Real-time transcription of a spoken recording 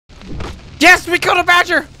Yes, we killed a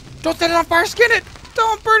badger. Don't set it on fire. Skin it.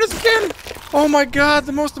 Don't burn its skin. Oh my God,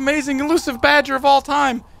 the most amazing elusive badger of all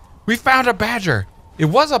time. We found a badger. It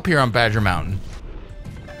was up here on Badger Mountain.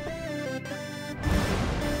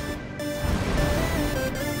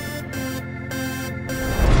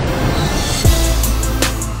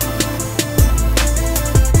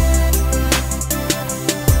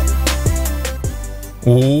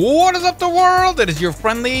 What is up, the world? It is your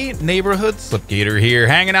friendly neighborhood Slipgator here,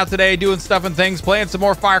 hanging out today, doing stuff and things, playing some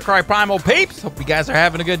more Cry Primal. Peeps, hope you guys are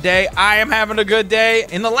having a good day. I am having a good day.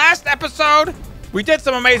 In the last episode, we did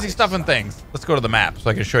some amazing stuff and things. Let's go to the map so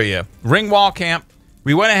I can show you. Ring wall camp.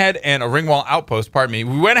 We went ahead and a ring wall outpost, pardon me.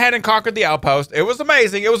 We went ahead and conquered the outpost. It was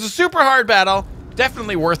amazing. It was a super hard battle.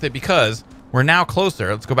 Definitely worth it because we're now closer.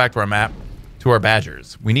 Let's go back to our map, to our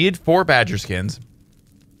badgers. We need 4 badger skins.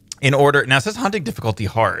 In order, now it says hunting difficulty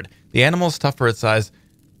hard. The animal is tough for its size,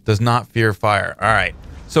 does not fear fire. All right,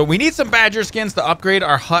 so we need some badger skins to upgrade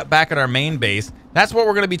our hut back at our main base. That's what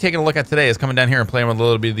we're going to be taking a look at today, is coming down here and playing with a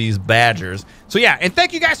little bit of these badgers. So yeah, and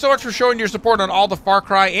thank you guys so much for showing your support on all the Far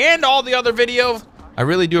Cry and all the other videos. I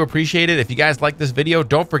really do appreciate it. If you guys like this video,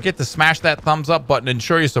 don't forget to smash that thumbs up button and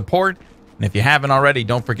show your support. And if you haven't already,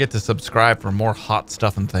 don't forget to subscribe for more hot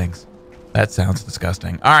stuff and things. That sounds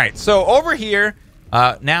disgusting. All right, so over here,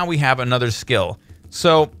 now we have another skill.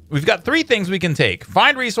 So we've got 3 things we can take.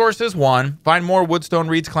 Find resources, 1. Find more woodstone,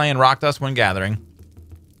 reeds, clay, and rock dust when gathering.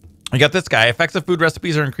 We got this guy. Effects of food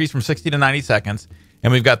recipes are increased from 60 to 90 seconds.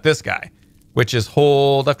 And we've got this guy, which is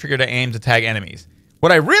hold left trigger to aim to tag enemies.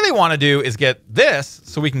 What I really want to do is get this,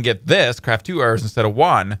 so we can get this, craft 2 arrows instead of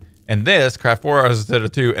 1, and this, craft 4 arrows instead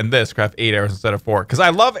of 2, and this, craft 8 arrows instead of 4. Because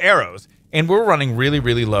I love arrows, and we're running really,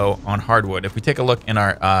 really low on hardwood. If we take a look in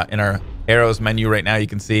our arrows menu right now, you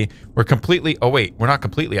can see we're completely, oh wait, we're not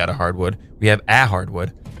completely out of hardwood. We have a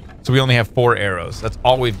hardwood. So we only have 4 arrows. That's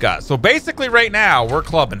all we've got. So basically right now we're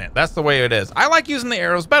clubbing it. That's the way it is. I like using the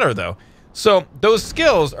arrows better though. So those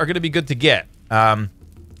skills are going to be good to get.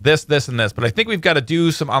 This, and this. But I think we've got to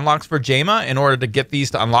do some unlocks for Jama in order to get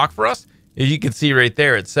these to unlock for us. As you can see right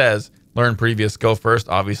there, it says learn previous skill first.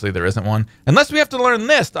 Obviously there isn't one. Unless we have to learn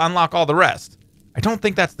this to unlock all the rest. I don't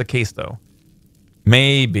think that's the case though.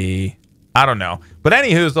 Maybe. I don't know. But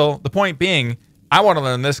anywho, the point being, I want to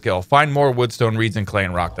learn this skill. Find more woodstone, reeds, and clay,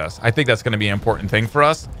 and rock dust. I think that's going to be an important thing for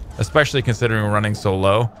us, especially considering we're running so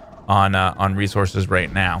low on resources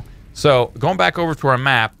right now. So going back over to our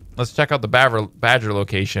map, let's check out the badger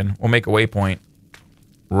location. We'll make a waypoint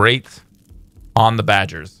right on the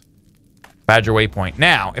badgers. Badger waypoint.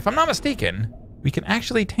 Now, if I'm not mistaken, we can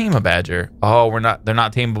actually tame a badger. Oh, they're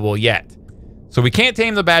not tameable yet. So we can't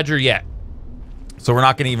tame the badger yet. So we're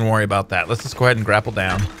not going to even worry about that. Let's just go ahead and grapple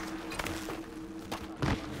down.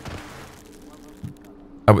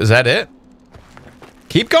 Oh, is that it?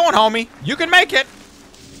 Keep going, homie. You can make it.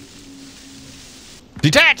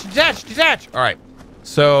 Detach, detach, detach. All right.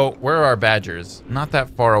 So where are our badgers? Not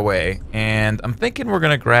that far away. And I'm thinking we're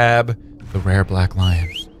going to grab the rare black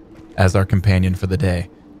lion as our companion for the day.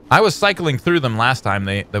 I was cycling through them last time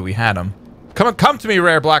that we had them. Come to me,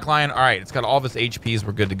 rare black lion. All right. It's got all of its HPs.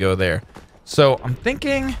 We're good to go there. So I'm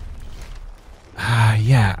thinking,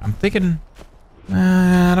 yeah, I'm thinking,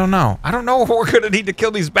 I don't know. I don't know what we're going to need to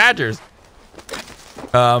kill these badgers.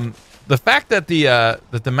 The fact that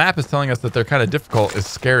the map is telling us that they're kind of difficult is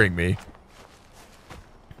scaring me.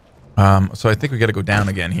 So I think we got to go down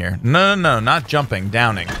again here. No, not jumping,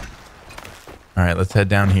 downing. All right, let's head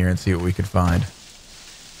down here and see what we could find.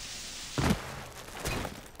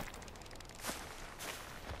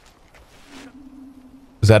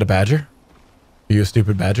 Is that a badger? Are you a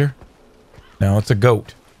stupid badger? No, it's a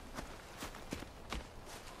goat.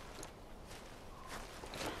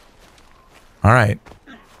 All right.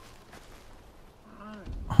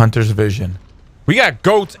 Hunter's vision. We got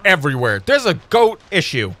goats everywhere. There's a goat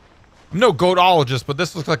issue. I'm no goatologist, but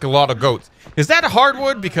this looks like a lot of goats. Is that a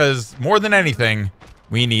hardwood? Because more than anything,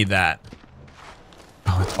 we need that.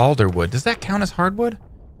 Oh, it's alderwood. Does that count as hardwood?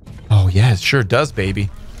 Oh, yeah, it sure does, baby.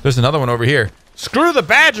 There's another one over here. Screw the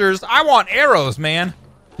badgers. I want arrows, man.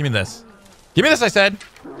 Give me this. Give me this, I said.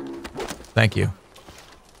 Thank you.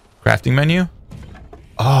 Crafting menu.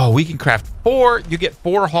 Oh, we can craft 4. You get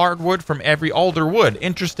 4 hardwood from every alder wood.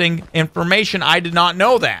 Interesting information. I did not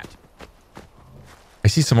know that. I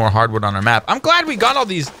see some more hardwood on our map. I'm glad we got all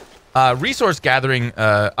these resource gathering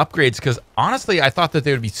upgrades because honestly, I thought that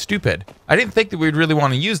they would be stupid. I didn't think that we'd really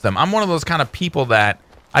want to use them. I'm one of those kind of people that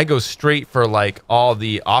I go straight for like all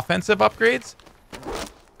the offensive upgrades.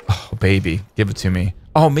 Oh, baby. Give it to me.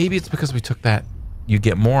 Oh, maybe it's because we took that. You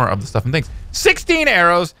get more of the stuff and things. 16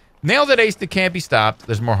 arrows. Nailed it, ace. That can't be stopped.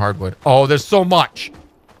 There's more hardwood. Oh, there's so much.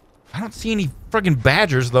 I don't see any friggin'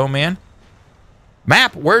 badgers, though, man.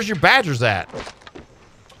 Map, where's your badgers at?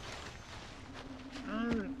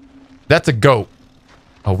 That's a goat.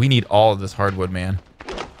 Oh, we need all of this hardwood, man.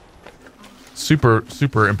 Super,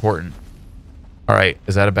 super important. All right,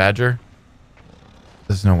 is that a badger?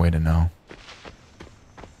 There's no way to know.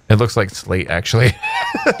 It looks like slate, actually.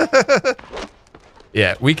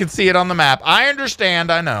 Yeah, we can see it on the map. I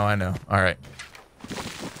understand. I know. All right.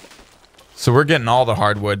 So we're getting all the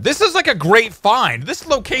hardwood. This is like a great find. This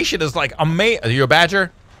location is like amazing. Are you a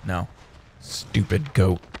badger? No. Stupid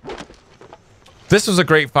goat. This was a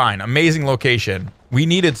great find. Amazing location. We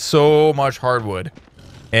needed so much hardwood.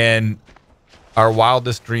 And our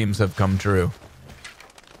wildest dreams have come true.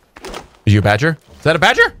 Are you a badger? Is that a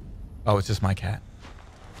badger? Oh, it's just my cat.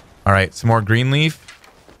 All right, some more green leaf.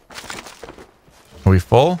 Are we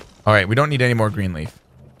full? All right, we don't need any more green leaf.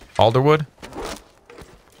 Alderwood.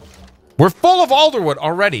 We're full of alderwood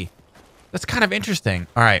already. That's kind of interesting.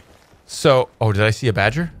 All right. So, oh, did I see a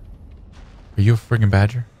badger? Are you a friggin'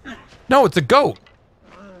 badger? No, it's a goat.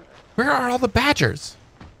 Where are all the badgers?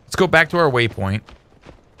 Let's go back to our waypoint.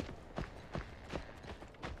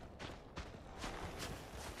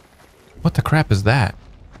 What the crap is that?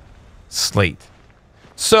 Slate.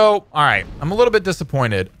 So, all right. I'm a little bit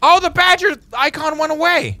disappointed. Oh, the badger icon went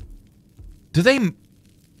away. Do they...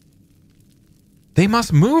 They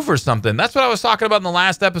must move or something. That's what I was talking about in the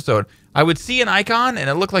last episode. I would see an icon and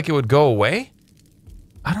it looked like it would go away.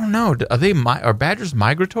 I don't know. Are badgers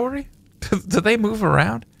migratory? Do they move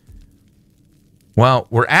around? Well,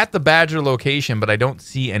 we're at the badger location, but I don't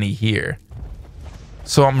see any here.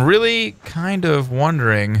 So I'm really kind of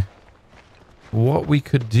wondering what we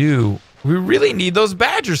could do. We really need those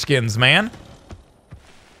badger skins, man.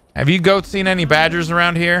 Have you goats seen any badgers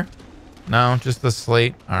around here? No, just the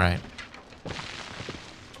slate. All right.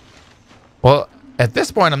 Well, at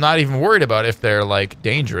this point, I'm not even worried about if they're, like,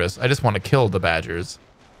 dangerous. I just want to kill the badgers.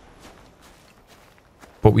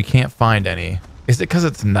 But we can't find any. Is it because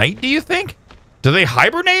it's night, do you think? Do they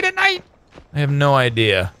hibernate at night? I have no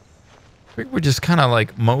idea. I think we're just kind of,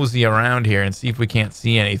 like, mosey around here and see if we can't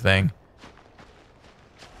see anything.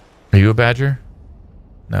 Are you a badger?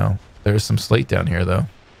 No. There's some slate down here, though.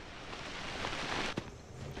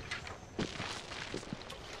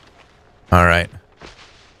 All right.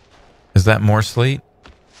 Is that more slate?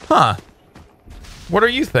 Huh. What are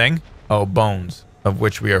you, thing? Oh, bones, of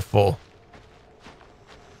which we are full.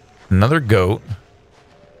 Another goat.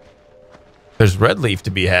 There's red leaf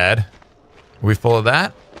to be had. Are we full of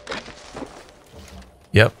that?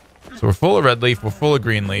 Yep. So we're full of red leaf. We're full of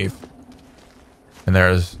green leaf. And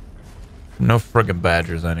there's no friggin'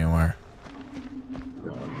 badgers anywhere.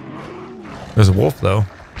 There's a wolf, though.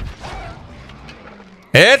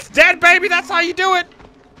 It's dead, baby! That's how you do it!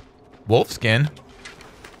 Wolf skin.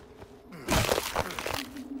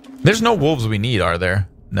 There's no wolves we need, are there?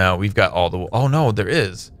 No, we've got all the... Oh, no, there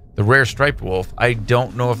is. The rare striped wolf. I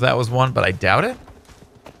don't know if that was one, but I doubt it.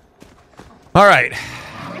 All right.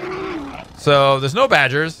 So there's no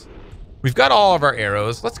badgers. We've got all of our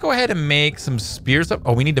arrows. Let's go ahead and make some spears.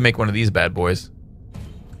 Oh, we need to make one of these bad boys.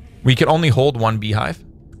 We can only hold one beehive.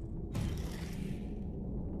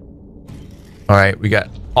 All right, we got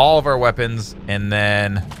all of our weapons, and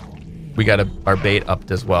then we got our bait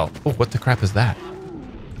upped as well. Oh, what the crap is that?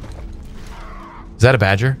 Is that a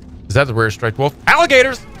badger? Is that the rare striped wolf?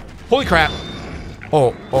 Alligators! Holy crap.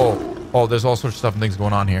 Oh, there's all sorts of stuff and things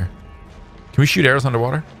going on here. Can we shoot arrows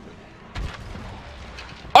underwater?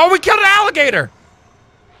 Oh, we killed an alligator!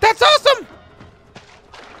 That's awesome!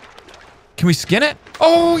 Can we skin it?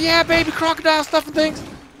 Oh, yeah, baby, crocodile stuff and things.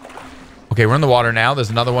 Okay, we're in the water now. There's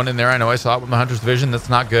another one in there. I know I saw it with my hunter's vision. That's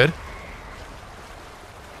not good.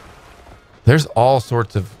 There's all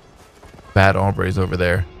sorts of bad hombres over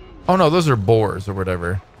there. Oh, no, those are boars or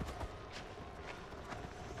whatever.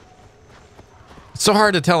 It's so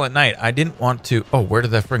hard to tell at night. I didn't want to... Oh, where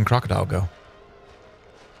did that friggin' crocodile go?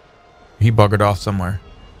 He buggered off somewhere.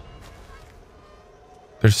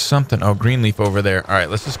 There's something... Oh, green leaf over there. All right,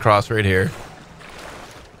 let's just cross right here.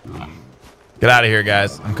 Get out of here,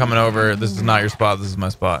 guys. I'm coming over. This is not your spot. This is my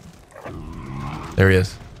spot. There he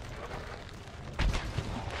is.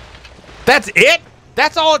 That's it?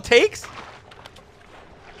 That's all it takes?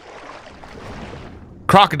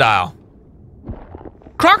 Crocodile.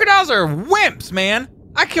 Crocodiles are wimps, man.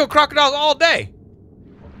 I kill crocodiles all day.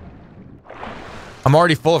 I'm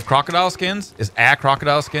already full of crocodile skins. Is a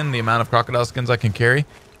crocodile skin the amount of crocodile skins I can carry?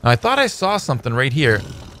 Now, I thought I saw something right here.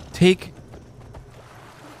 Take...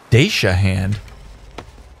 Dacia hand.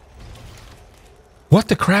 What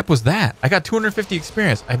the crap was that? I got 250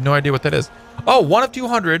 experience. I have no idea what that is. Oh, 1 of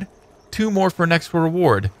 200. 2 more for next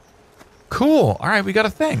reward. Cool. All right, we got a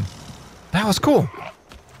thing. That was cool.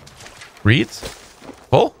 Reeds?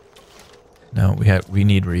 Full? No, we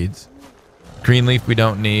need reeds. Green leaf we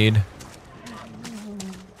don't need.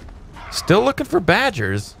 Still looking for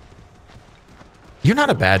badgers. You're not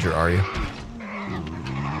a badger, are you?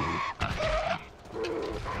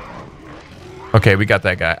 Okay, we got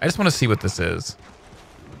that guy. I just want to see what this is.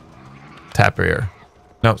 Tap here.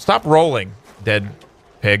 No, stop rolling, dead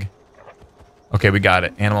pig. Okay, we got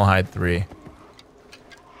it. Animal hide 3.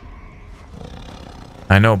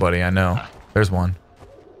 I know, buddy. I know. There's one.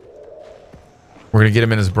 We're going to get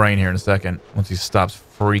him in his brain here in a second once he stops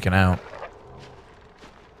freaking out.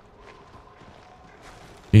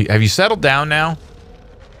 Have you settled down now?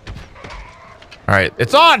 All right,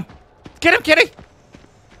 it's on. Get him, kitty.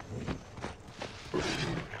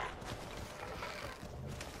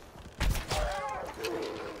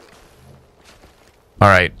 All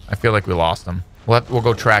right, I feel like we lost him. We'll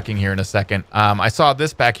go tracking here in a second. I saw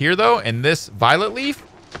this back here, though, and this violet leaf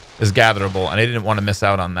is gatherable, and I didn't want to miss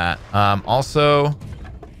out on that. Also,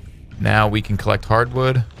 now we can collect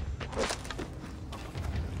hardwood.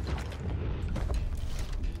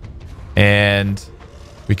 And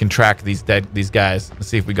we can track these guys. Let's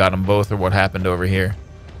see if we got them both or what happened over here.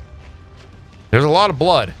 There's a lot of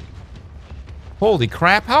blood. Holy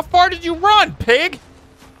crap. How far did you run, pig?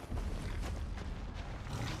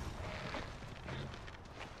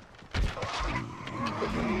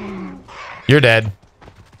 You're dead.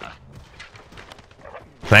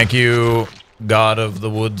 Thank you, God of the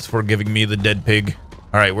Woods, for giving me the dead pig.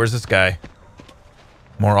 All right, where's this guy?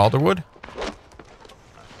 More alderwood?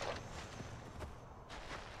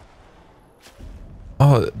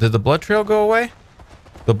 Oh, did the blood trail go away?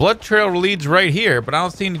 The blood trail leads right here, but I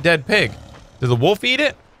don't see any dead pig. Did the wolf eat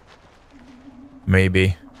it?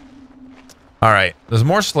 Maybe. All right, there's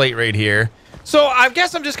more slate right here. So I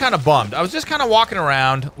guess I'm just kind of bummed. I was just kind of walking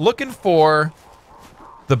around looking for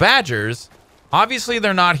the badgers. Obviously,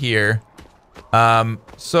 they're not here.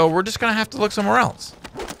 So we're just going to have to look somewhere else.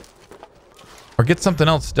 Or get something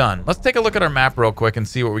else done. Let's take a look at our map real quick and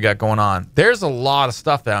see what we got going on. There's a lot of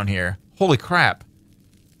stuff down here. Holy crap.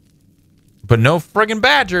 But no friggin'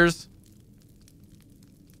 badgers.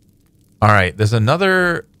 All right, there's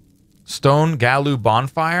another stone Galu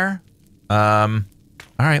bonfire.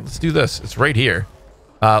 All right, let's do this. It's right here.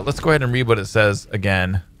 Let's go ahead and read what it says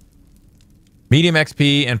again. Medium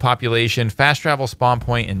XP and population, fast travel, spawn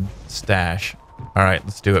point, and stash. All right,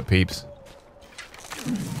 let's do it, peeps.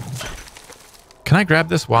 Can I grab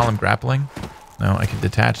this while I'm grappling? No, I can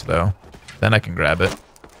detach, though. Then I can grab it.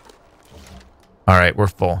 All right, we're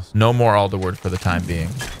full. No more alderwood for the time being.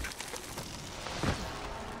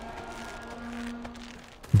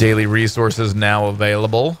 Daily resources now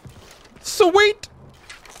available. Sweet!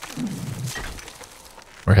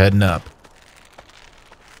 We're heading up.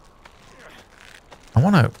 I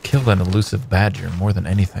want to kill that elusive badger more than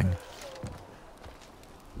anything.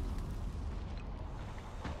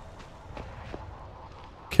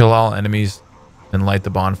 Kill all enemies and light the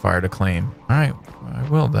bonfire to claim. All right, I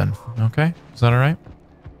will then. Okay, is that all right?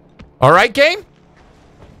 All right, game?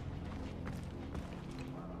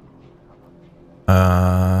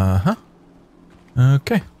 Uh-huh.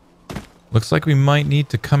 Okay. Looks like we might need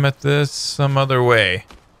to come at this some other way.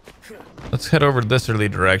 Let's head over to this early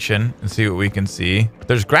direction and see what we can see.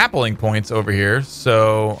 There's grappling points over here,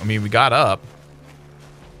 so, I mean, we got up.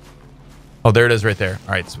 Oh, there it is right there.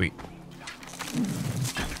 All right, sweet.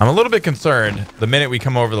 I'm a little bit concerned the minute we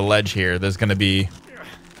come over the ledge here, we're going to be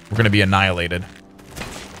annihilated.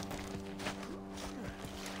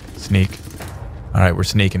 Sneak. All right, we're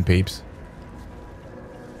sneaking, peeps.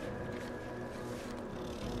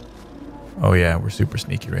 Oh, yeah, we're super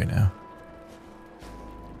sneaky right now.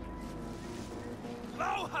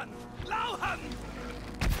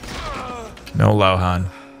 No, Lauhan.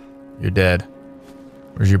 You're dead.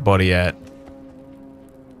 Where's your buddy at?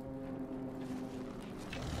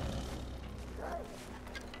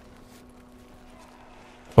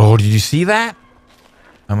 Oh, did you see that?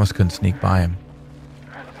 I almost couldn't sneak by him.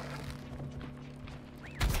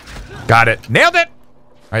 Got it. Nailed it!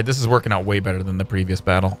 All right, this is working out way better than the previous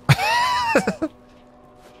battle.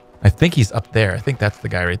 I think he's up there. I think that's the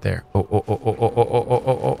guy right there. Oh, oh, oh, oh, oh, oh, oh,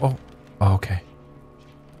 oh, oh, oh. Oh, okay.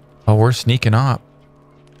 Oh, we're sneaking up.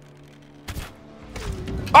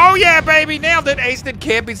 Oh, yeah, baby. Nailed it. Aced it.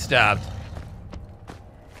 Can't be stopped.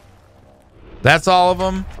 That's all of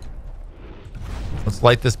them. Let's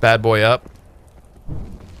light this bad boy up.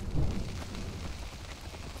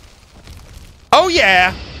 Oh,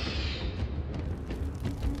 yeah.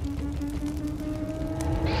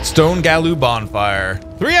 Stone Galoo Bonfire.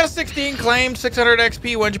 3 out of 16 claimed, 600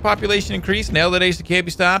 XP, when's your population increase? Nailed it, ace, it can't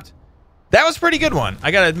be stopped. That was a pretty good one,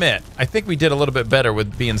 I gotta admit. I think we did a little bit better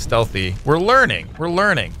with being stealthy. We're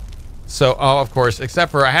learning. So, oh, of course,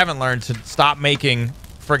 except for I haven't learned to stop making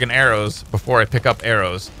friggin' arrows before I pick up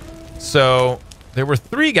arrows. So, there were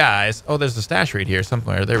 3 guys. Oh, there's a stash right here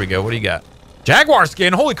somewhere. There we go. What do you got? Jaguar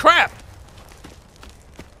skin, holy crap!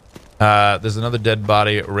 There's another dead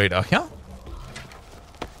body right here.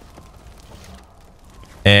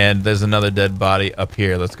 And there's another dead body up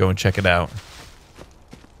here. Let's go and check it out.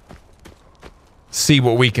 See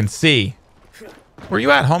what we can see. Where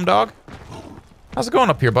you at, home dog? How's it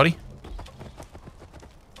going up here, buddy?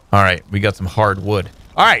 All right, we got some hard wood.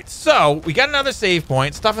 All right, so we got another save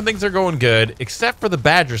point. Stuff and things are going good, except for the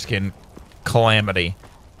badger skin calamity.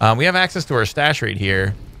 We have access to our stash right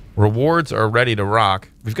here. Rewards are ready to rock.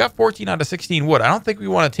 We've got 14 out of 16 wood. I don't think we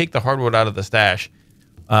want to take the hardwood out of the stash.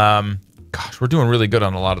 Gosh, we're doing really good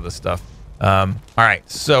on a lot of this stuff. All right,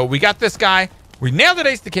 so we got this guy. We nailed it,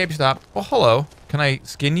 ace, the can't be stopped. Oh, hello. Can I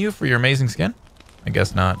skin you for your amazing skin? I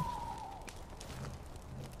guess not.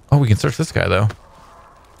 Oh, we can search this guy, though.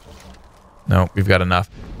 No, we've got enough.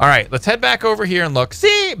 All right, let's head back over here and look.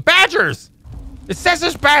 See, badgers! It says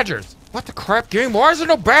there's badgers. What the crap, game? Why is there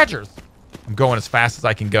no badgers? I'm going as fast as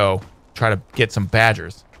I can go. Try to get some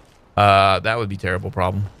badgers. That would be a terrible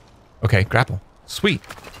problem. Okay, grapple. Sweet.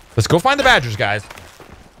 Let's go find the badgers, guys.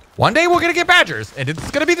 One day we're going to get badgers, and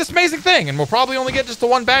it's going to be this amazing thing, and we'll probably only get just the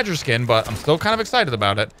one badger skin, but I'm still kind of excited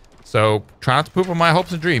about it. So try not to poop on my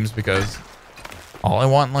hopes and dreams, because all I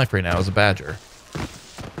want in life right now is a badger.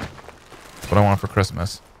 That's what I want for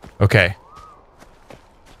Christmas. Okay.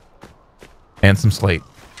 And some slate.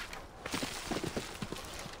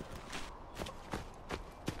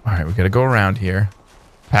 All right, we got to go around here.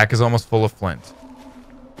 Pack is almost full of flint.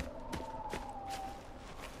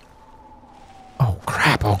 Oh,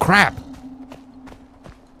 crap. Oh, crap.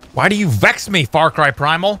 Why do you vex me, Far Cry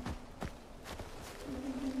Primal?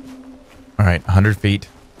 All right, 100 feet,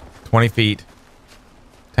 20 feet,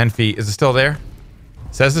 10 feet. Is it still there?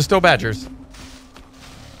 It says there's still badgers.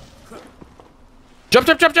 Jump,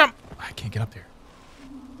 jump, jump, jump. I can't get up there.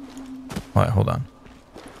 All right, hold on.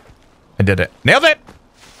 I did it. Nailed it.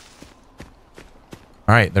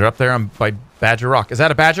 All right, they're up there by Badger Rock. Is that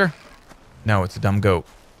a badger? No, it's a dumb goat.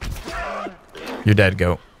 You're dead,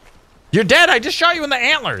 goat. You're dead. I just shot you in the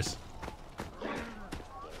antlers.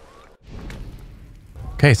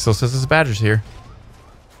 Okay, still says there's badgers here.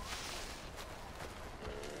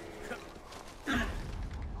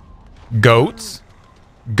 Goats.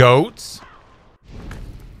 Goats.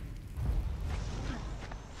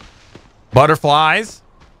 Butterflies.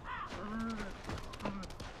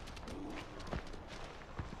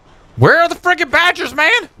 Where are the freaking badgers,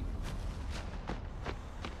 man?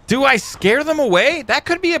 Do I scare them away? That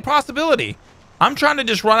could be a possibility. I'm trying to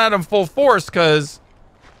just run at them full force because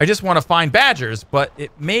I just want to find badgers, but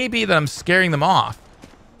it may be that I'm scaring them off.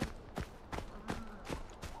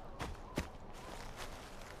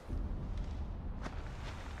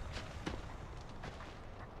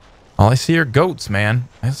 All I see are goats, man.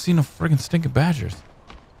 I don't see no friggin' stinking badgers. Is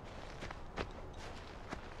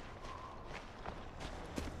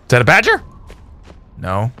that a badger?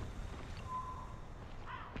 No.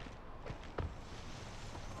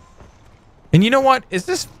 And you know what?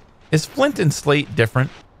 Is flint and slate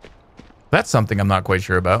different? That's something I'm not quite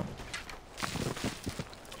sure about.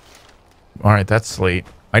 All right, that's slate.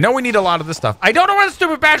 I know we need a lot of this stuff. I don't know where the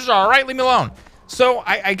stupid badgers are. All right, leave me alone. So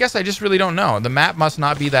I guess I just really don't know. The map must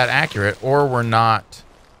not be that accurate, or we're not.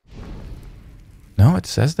 No, it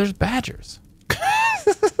says there's badgers.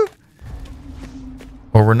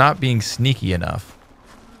 Or we're not being sneaky enough.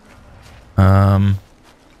 Which I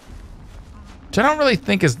don't really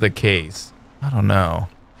think is the case. I don't know.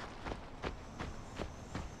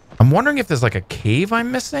 I'm wondering if there's like a cave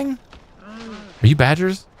I'm missing. Are you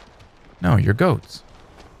badgers? No, you're goats.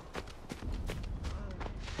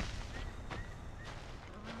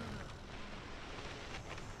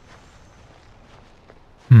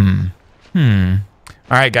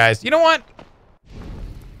 All right, guys. You know what?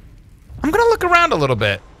 I'm going to look around a little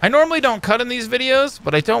bit. I normally don't cut in these videos,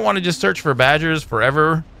 but I don't want to just search for badgers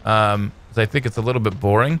forever. Because I think it's a little bit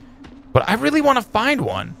boring. But I really want to find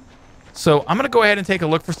one. So I'm going to go ahead and take a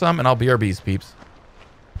look for some, and I'll BRBs, peeps.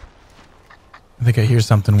 I think I hear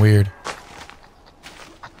something weird.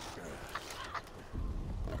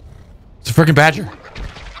 It's a freaking badger.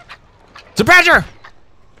 It's a badger!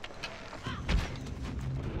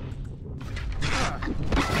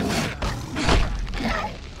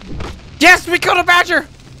 Yes, we killed a badger!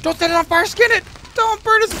 Don't set it on fire, skin it! Don't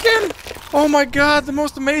burn his skin! Oh my god, the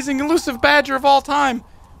most amazing elusive badger of all time.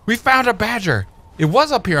 We found a badger. It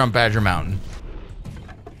was up here on Badger Mountain.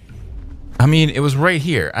 I mean, it was right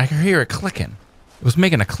here. I could hear it clicking. It was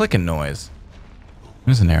making a clicking noise.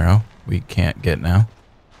 There's an arrow. We can't get now.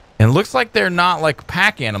 And it looks like they're not like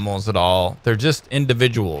pack animals at all. They're just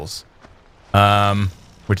individuals.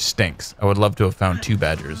 Which stinks. I would love to have found 2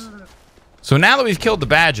 badgers. So now that we've killed the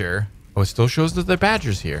badger, oh, it still shows that there are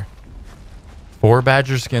badgers here. 4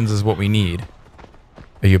 badger skins is what we need.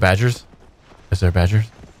 Are you badgers? Is there badgers?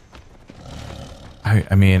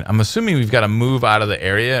 I mean, I'm assuming we've got to move out of the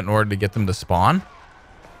area in order to get them to spawn.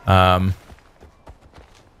 But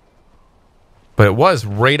it was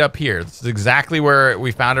right up here. This is exactly where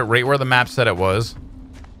we found it, right where the map said it was.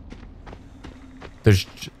 There's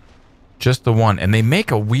just the one. And they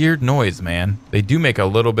make a weird noise, man. They do make a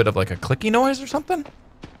little bit of like a clicky noise or something.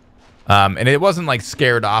 And it wasn't like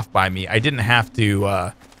scared off by me. I didn't have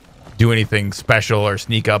to do anything special or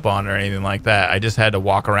sneak up on or anything like that. I just had to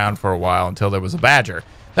walk around for a while until there was a badger.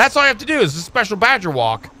 That's all you have to do is a special badger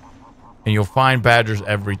walk. And you'll find badgers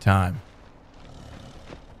every time.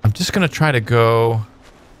 I'm just going to try to go...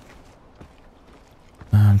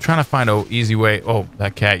 I'm trying to find an easy way... Oh,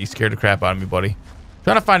 that cat, you scared the crap out of me, buddy.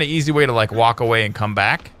 Trying to find an easy way to like walk away and come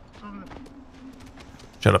back.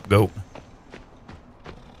 Shut up, goat.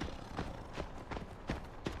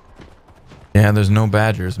 Yeah, there's no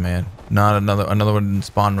badgers, man. Not another one didn't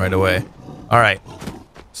spawn right away. All right.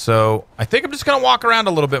 So I think I'm just going to walk around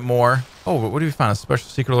a little bit more. Oh, what do we find? A special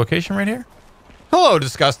secret location right here? Hello,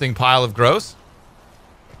 disgusting pile of gross.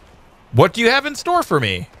 What do you have in store for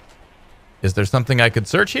me? Is there something I could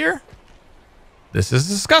search here? This is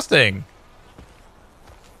disgusting.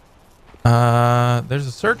 There's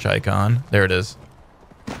a search icon. There it is.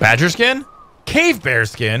 Badger skin? Cave bear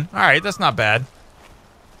skin? All right, that's not bad.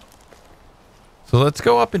 So let's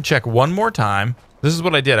go up and check one more time. This is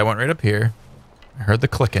what I did. I went right up here. I heard the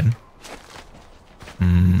clicking.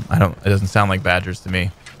 It doesn't sound like badgers to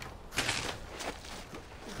me.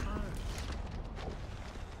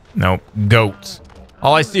 Nope. Goats.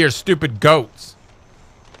 All I see are stupid goats.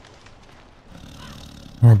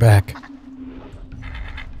 We're back.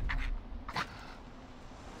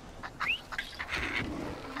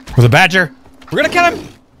 With a badger. We're gonna kill him.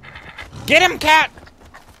 Get him, cat.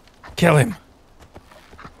 Kill him.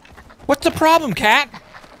 What's the problem, cat?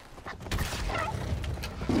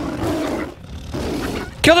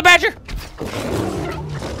 Kill the badger.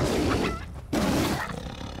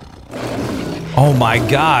 Oh my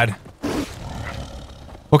god.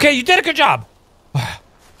 Okay, you did a good job.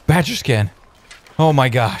 Badger skin. Oh my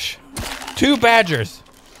gosh. 2 badgers.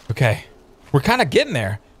 Okay. We're kind of getting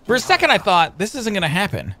there. For a second, I thought this isn't going to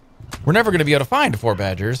happen. We're never going to be able to find 4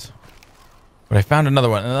 badgers. But I found another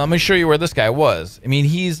one. And let me show you where this guy was. I mean,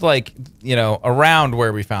 he's like, you know, around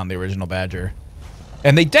where we found the original badger.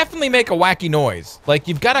 And they definitely make a wacky noise. Like,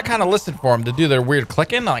 you've got to kind of listen for them to do their weird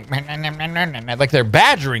clicking. Like they're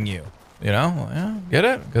badgering you. You know? Yeah, get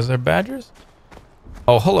it? Because they're badgers?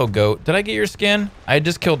 Oh, hello, goat. Did I get your skin? I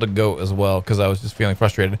just killed a goat as well because I was just feeling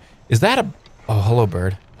frustrated. Is that a... Oh, hello,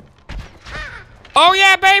 bird. Oh,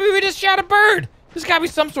 yeah, baby. We just shot a bird. There's got to be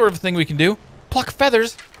some sort of thing we can do. Pluck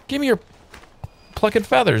feathers. Give me your... Plucking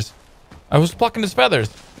feathers. I was plucking his feathers.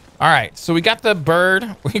 All right, so we got the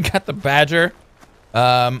bird. We got the badger.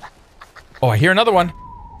 Oh, I hear another one.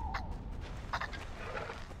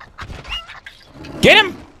 Get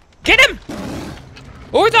him! Get him!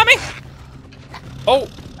 Oh, he's on me! Oh.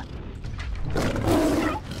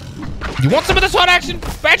 You want some of this hot action,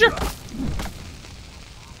 badger?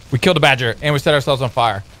 We killed a badger and we set ourselves on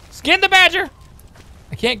fire. Skin the badger!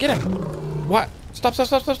 I can't get him. What? Stop, stop,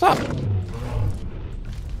 stop, stop, stop.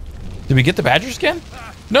 Did we get the badger skin?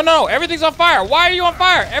 No, no, everything's on fire. Why are you on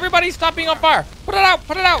fire? Everybody stop being on fire. Put it out,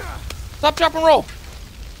 put it out. Stop, drop, and roll.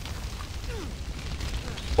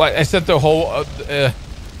 What? I set the whole,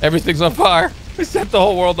 everything's on fire. I set the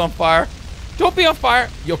whole world on fire. Don't be on fire.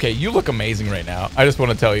 Okay, you look amazing right now. I just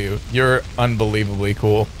want to tell you, you're unbelievably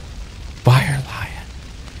cool. Fire lion.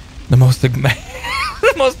 The most,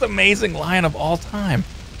 the most amazing lion of all time.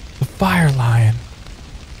 The fire lion.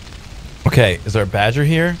 Okay, is there a badger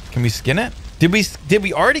here? Can we skin it? Did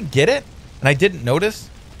we already get it? And I didn't notice?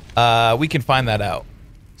 We can find that out.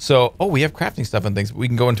 So, oh, we have crafting stuff and things. We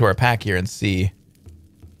can go into our pack here and see.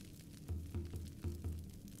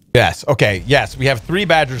 Yes, okay, yes. We have 3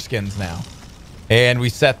 badger skins now. And we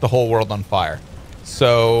set the whole world on fire.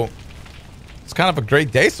 So, it's kind of a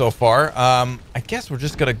great day so far. I guess we're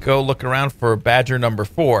just going to go look around for badger number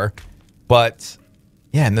 4. But,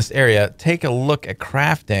 yeah, in this area, take a look at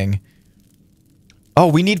crafting. Oh,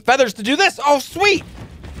 we need feathers to do this. Oh, sweet.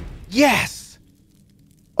 Yes.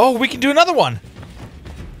 Oh, we can do another one.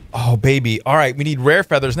 Oh, baby. All right, we need rare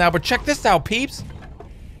feathers now, but check this out, peeps.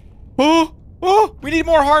 Oh, we need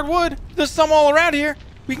more hardwood. There's some all around here.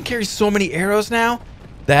 We can carry so many arrows now.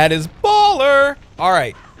 That is baller. All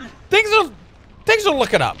right. Things are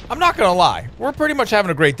looking up. I'm not going to lie. We're pretty much having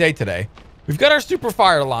a great day today. We've got our super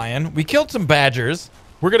fire lion. We killed some badgers.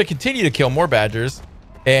 We're going to continue to kill more badgers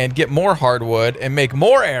and get more hardwood and make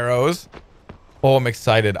more arrows. Oh, I'm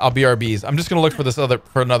excited. I'll BRBs. I'm just going to look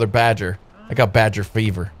for another badger. I got badger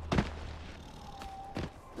fever.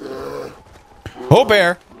 Oh,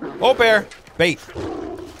 bear. Oh, bear. Bait.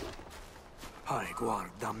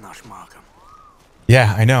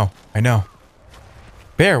 Yeah, I know. I know.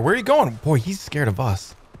 Bear, where are you going? Boy, he's scared of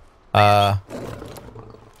us. Let's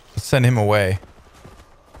send him away.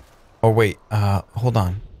 Oh, wait. Hold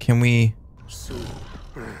on. Can we...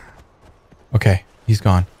 Okay, he's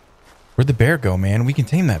gone. Where'd the bear go, man? We can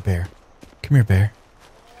tame that bear. Come here, bear.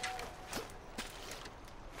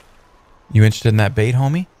 You interested in that bait,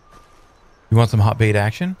 homie? You want some hot bait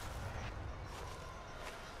action?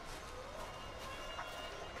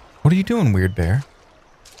 What are you doing, weird bear?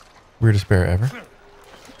 Weirdest bear ever.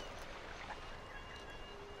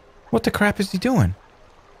 What the crap is he doing?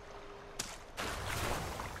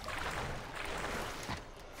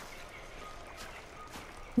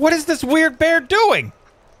 What is this weird bear doing?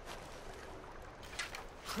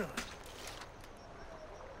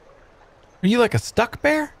 Are you like a stuck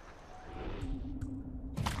bear?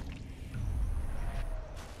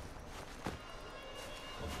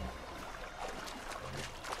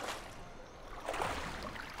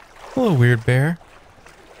 Hello, weird bear.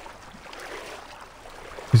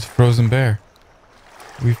 He's a frozen bear.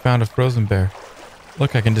 We found a frozen bear.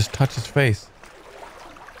 Look, I can just touch his face.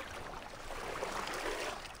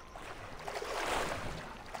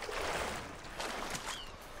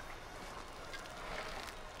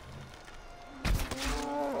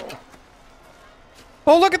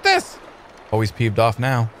 Oh, look at this! Oh, he's peeved off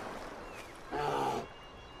now.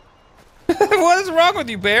 What is wrong with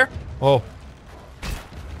you, bear? Oh.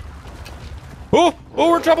 Oh,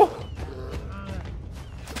 we're in trouble.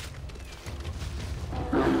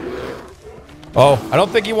 Oh, I don't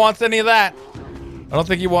think he wants any of that. I don't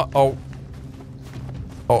think he wants... Oh.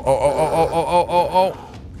 Oh.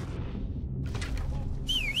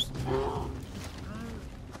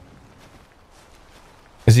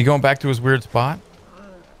 Is he going back to his weird spot?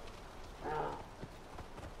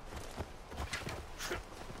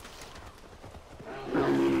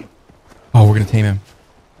 Oh, we're gonna tame him.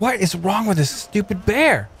 What is wrong with this stupid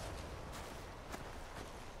bear?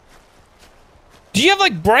 Do you have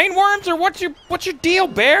like brain worms or what's your deal,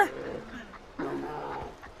 bear?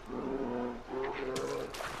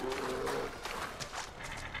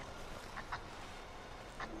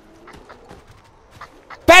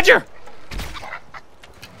 Badger!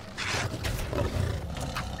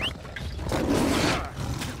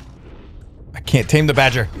 I can't tame the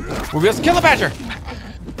badger. We'll be able to kill the badger.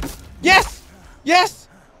 Yes! Yes!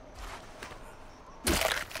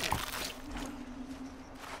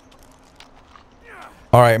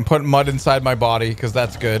 All right, I'm putting mud inside my body because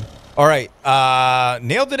that's good. All right,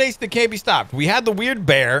 nailed the ace that can't be stopped. We had the weird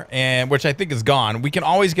bear, which I think is gone. We can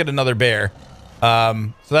always get another bear,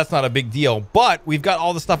 so that's not a big deal. But we've got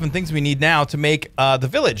all the stuff and things we need now to make the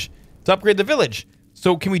village, to upgrade the village.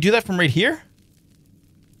 So can we do that from right here?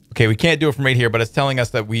 Okay, we can't do it from right here, but it's telling us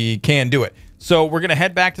that we can do it. So we're gonna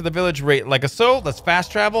head back to the village right like so. Let's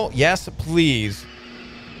fast travel. Yes, please.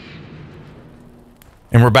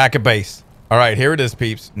 And we're back at base. All right, here it is,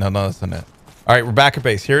 peeps. No, that's not it. All right, we're back at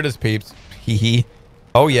base. Here it is, peeps. Hee hee.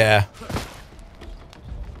 Oh, yeah.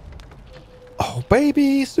 Oh,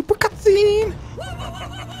 baby. Super cutscene.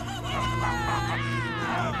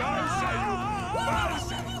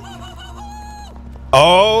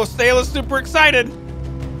 Oh, Sayla's super excited.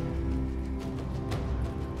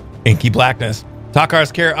 Inky blackness.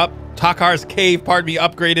 Takkar's cave,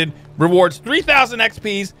 upgraded. Rewards 3,000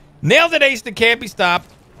 XPs. Nailed it, ace that can't be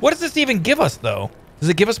stopped. What does this even give us, though? Does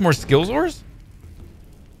it give us more skills ores?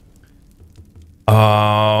 Oh,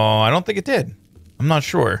 I don't think it did. I'm not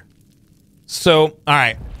sure. So, all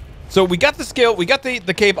right. So we got the skill. We got the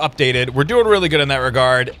cave updated. We're doing really good in that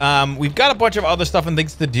regard. We've got a bunch of other stuff and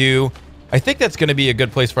things to do. I think that's going to be a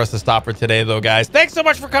good place for us to stop for today, though, guys. Thanks so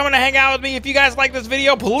much for coming to hang out with me. If you guys like this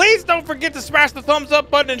video, please don't forget to smash the thumbs up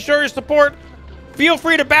button and show your support. Feel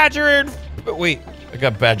free to badger and... Wait, I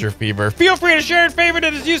got badger fever. Feel free to share and favorite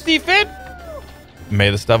it as you see fit. May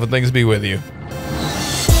the stuff and things be with you.